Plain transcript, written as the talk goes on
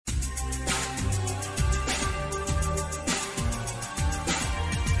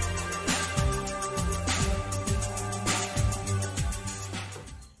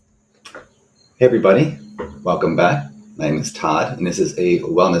Hey everybody, welcome back. My name is Todd and this is a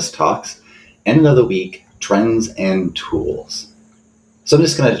Wellness Talks, end of the week, trends and tools. So I'm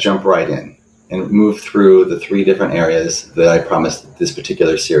just going to jump right in and move through the three different areas that I promised this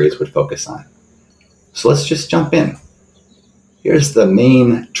particular series would focus on. So let's just jump in. Here's the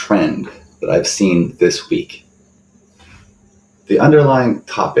main trend that I've seen this week. The underlying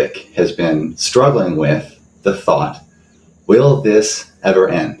topic has been struggling with the thought, will this ever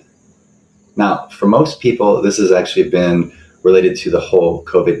end? Now, for most people, this has actually been related to the whole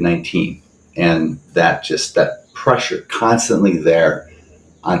COVID-19 and that pressure constantly there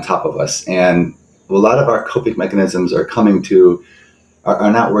on top of us. And a lot of our coping mechanisms are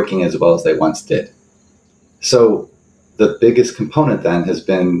not working as well as they once did. So the biggest component then has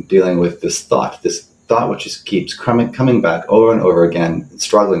been dealing with this thought which just keeps coming back over and over again,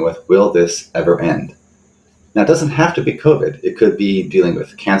 struggling with, will this ever end? Now, it doesn't have to be COVID. It could be dealing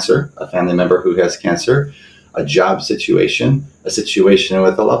with cancer, a family member who has cancer, a job situation, a situation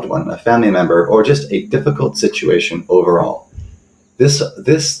with a loved one, a family member, or just a difficult situation overall.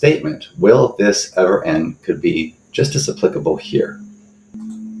 This statement, will this ever end, could be just as applicable here.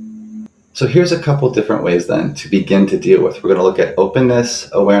 So here's a couple different ways then to begin to deal with. We're going to look at openness,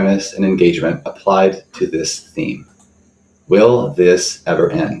 awareness, and engagement applied to this theme. Will this ever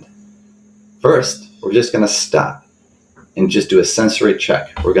end? First, we're just going to stop and just do a sensory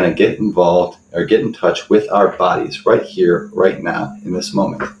check. We're going to get involved or get in touch with our bodies right here, right now, in this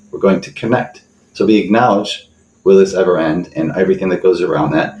moment. We're going to connect. So we acknowledge, will this ever end, and everything that goes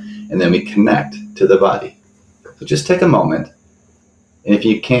around that, and then we connect to the body. So just take a moment, and if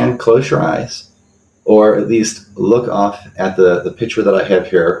you can, close your eyes, or at least look off at the picture that I have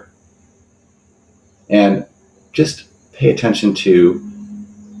here, and just pay attention to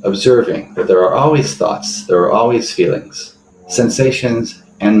observing that there are always thoughts, there are always feelings, sensations,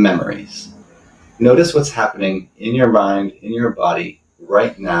 and memories. Notice what's happening in your mind, in your body,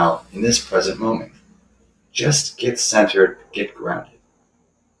 right now, in this present moment. Just get centered, get grounded.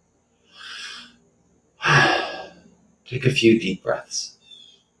 Take a few deep breaths.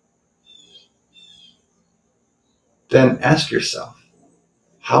 Then ask yourself,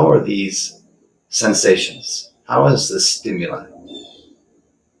 how are these sensations? How is this stimuli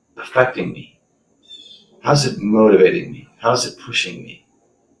affecting me? How's it motivating me? How's it pushing me?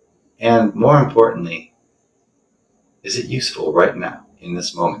 And more importantly, is it useful right now in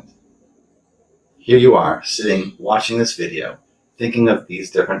this moment? Here you are sitting, watching this video, thinking of these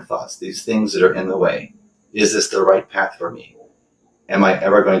different thoughts, these things that are in the way. Is this the right path for me? Am I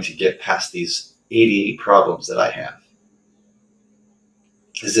ever going to get past these 88 problems that I have?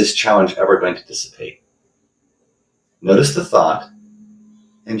 Is this challenge ever going to dissipate? Notice the thought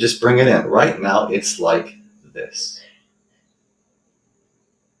and just bring it in. Right now, it's like this.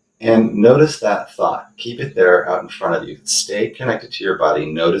 And notice that thought. Keep it there out in front of you. Stay connected to your body.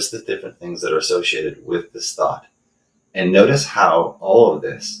 Notice the different things that are associated with this thought. And notice how all of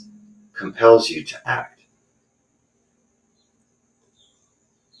this compels you to act.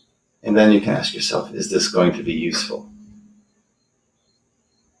 And then you can ask yourself, is this going to be useful?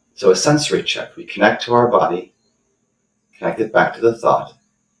 So a sensory check. We connect to our body, connect it back to the thought,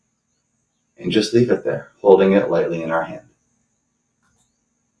 and just leave it there, holding it lightly in our hand.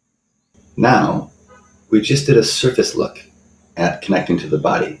 Now, we just did a surface look at connecting to the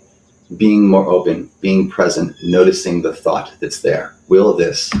body, being more open, being present, noticing the thought that's there. Will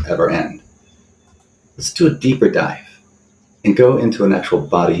this ever end? Let's do a deeper dive and go into an actual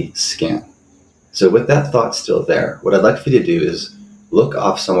body scan. So with that thought still there, what I'd like for you to do is look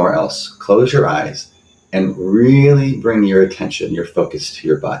off somewhere else, close your eyes, and really bring your attention, your focus to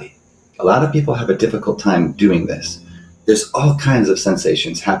your body. A lot of people have a difficult time doing this. There's all kinds of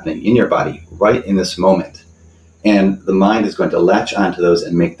sensations happening in your body right in this moment. And the mind is going to latch onto those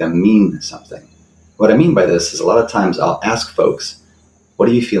and make them mean something. What I mean by this is a lot of times I'll ask folks, what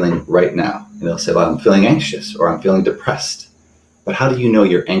are you feeling right now? And they'll say, well, I'm feeling anxious or I'm feeling depressed. But how do you know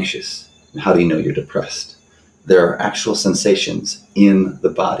you're anxious? And how do you know you're depressed? There are actual sensations in the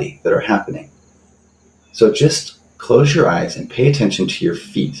body that are happening. So just close your eyes and pay attention to your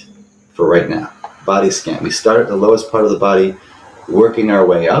feet for right now. Body scan. We start at the lowest part of the body, working our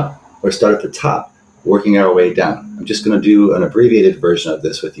way up, or start at the top, working our way down. I'm just going to do an abbreviated version of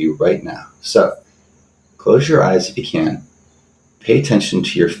this with you right now. So close your eyes if you can. Pay attention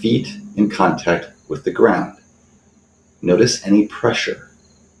to your feet in contact with the ground. Notice any pressure.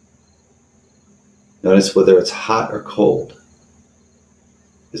 Notice whether it's hot or cold.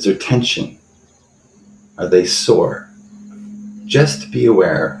 Is there tension? Are they sore? Just be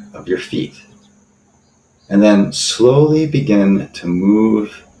aware of your feet. And then slowly begin to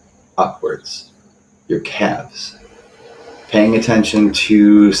move upwards. your calves, paying attention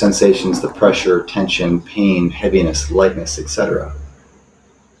to sensations, the pressure, tension, pain, heaviness, lightness, etc.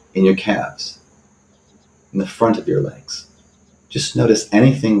 in your calves, in the front of your legs. Just notice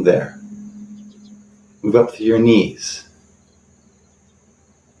anything there. Move up through your knees,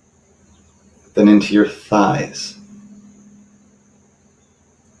 then into your thighs,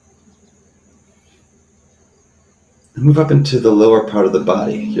 and move up into the lower part of the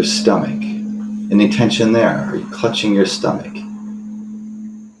body, your stomach. Any tension there? Are you clutching your stomach?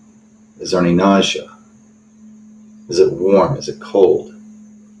 Is there any nausea? Is it warm? Is it cold?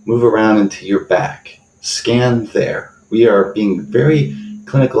 Move around into your back. Scan there. We are being very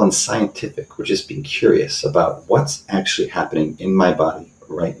clinical and scientific. We're just being curious about what's actually happening in my body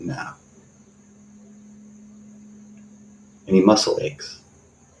right now. Any muscle aches,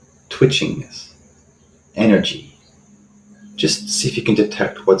 twitchingness, energy. Just see if you can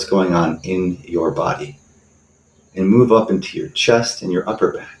detect what's going on in your body. And move up into your chest and your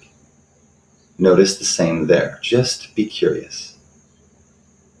upper back. Notice the same there. Just be curious.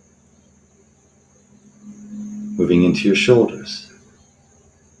 Moving into your shoulders.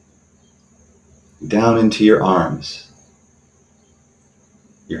 Down into your arms,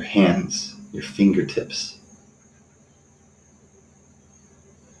 your hands, your fingertips.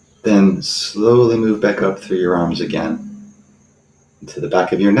 Then slowly move back up through your arms again, into the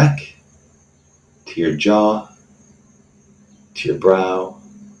back of your neck, to your jaw, to your brow,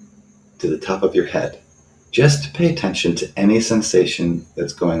 to the top of your head. Just pay attention to any sensation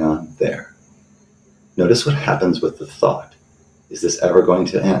that's going on there. Notice what happens with the thought. Is this ever going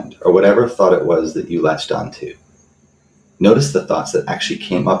to end? Or whatever thought it was that you latched onto. Notice the thoughts that actually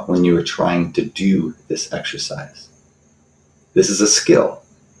came up when you were trying to do this exercise. This is a skill.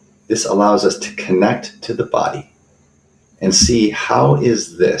 This allows us to connect to the body and see how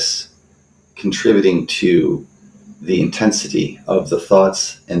is this contributing to the intensity of the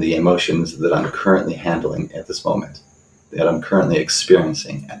thoughts and the emotions that I'm currently handling at this moment, that I'm currently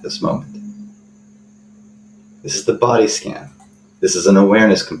experiencing at this moment. This is the body scan. This is an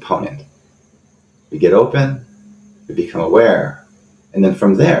awareness component. We get open, we become aware, and then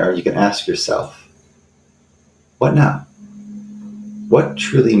from there you can ask yourself, what now? What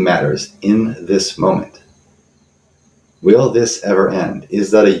truly matters in this moment? Will this ever end? Is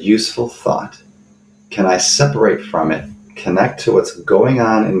that a useful thought? Can I separate from it, connect to what's going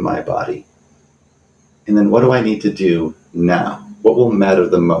on in my body? And then what do I need to do now? What will matter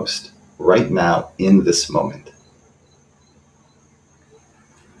the most right now in this moment?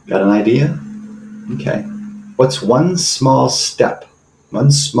 Got an idea? Okay. What's one small step,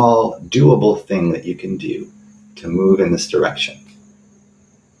 one small doable thing that you can do to move in this direction?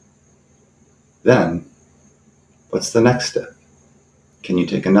 Then, what's the next step? Can you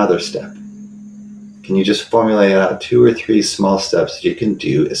take another step? Can you just formulate out 2 or 3 small steps that you can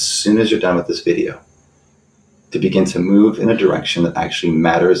do as soon as you're done with this video to begin to move in a direction that actually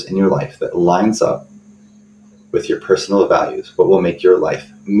matters in your life, that lines up with your personal values, what will make your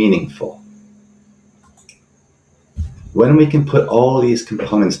life meaningful? When we can put all these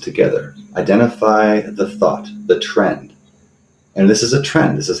components together, identify the thought, the trend, and this is a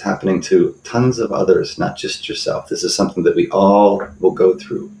trend, this is happening to tons of others, not just yourself. This is something that we all will go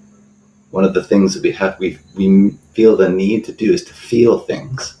through. One of the things that we feel the need to do is to feel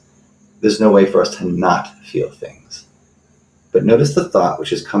things. There's no way for us to not feel things. But notice the thought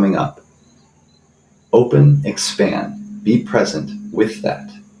which is coming up. Open, expand, be present with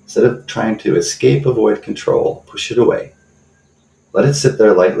that. Instead of trying to escape, avoid, control, push it away. Let it sit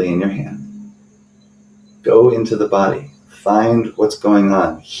there lightly in your hand. Go into the body. Find what's going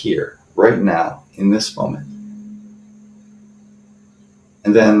on here, right now, in this moment.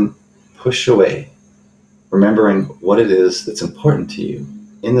 And then push away, remembering what it is that's important to you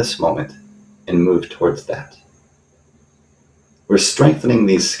in this moment, and move towards that. We're strengthening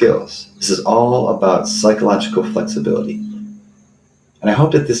these skills. This is all about psychological flexibility. And I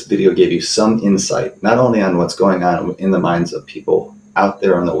hope that this video gave you some insight, not only on what's going on in the minds of people out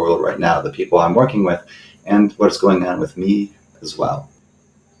there in the world right now, the people I'm working with, and what's going on with me as well,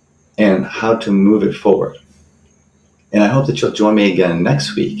 and how to move it forward. And I hope that you'll join me again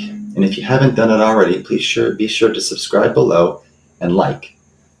next week. And if you haven't done it already, please be sure to subscribe below and like,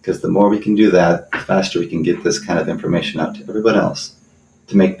 because the more we can do that, the faster we can get this kind of information out to everyone else,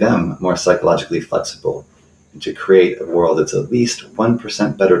 to make them more psychologically flexible, and to create a world that's at least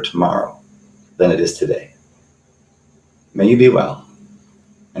 1% better tomorrow than it is today. May you be well,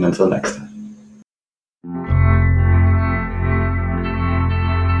 and until next time.